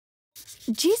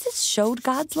Jesus showed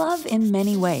God's love in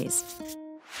many ways.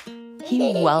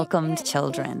 He welcomed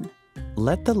children.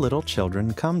 Let the little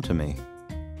children come to me.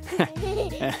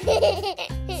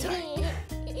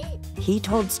 He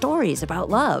told stories about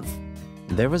love.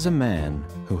 There was a man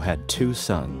who had 2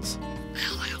 sons.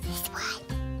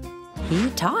 He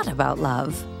taught about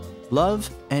love. Love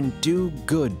and do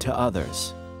good to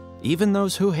others, even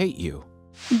those who hate you.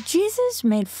 Jesus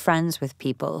made friends with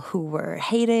people who were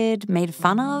hated, made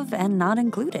fun of, and not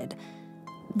included.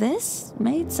 This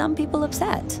made some people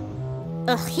upset.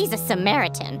 Ugh, he's a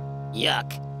Samaritan.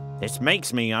 Yuck. This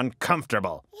makes me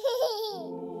uncomfortable.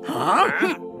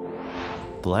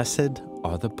 Blessed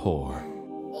are the poor.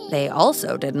 They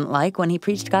also didn't like when he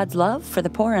preached God's love for the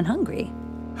poor and hungry.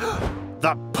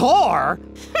 The poor?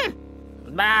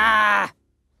 Bah!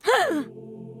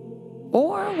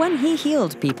 Or when he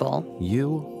healed people.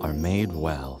 You are made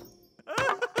well.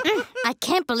 I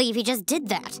can't believe he just did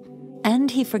that.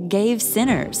 And he forgave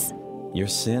sinners. Your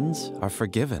sins are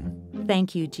forgiven.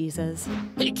 Thank you, Jesus.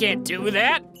 He can't do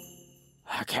that.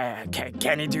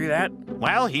 Can he do that?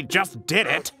 Well, he just did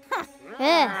it.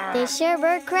 They sure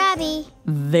were crabby.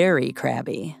 Very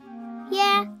crabby.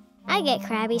 Yeah, I get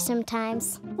crabby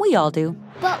sometimes. We all do.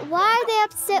 But why are they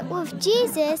upset with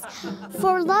Jesus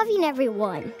for loving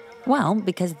everyone? Well,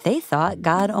 because they thought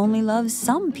God only loves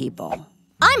some people.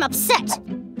 I'm upset.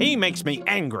 He makes me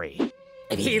angry.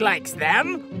 He likes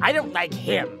them. I don't like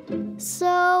him.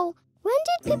 So, when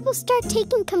did people start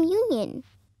taking communion?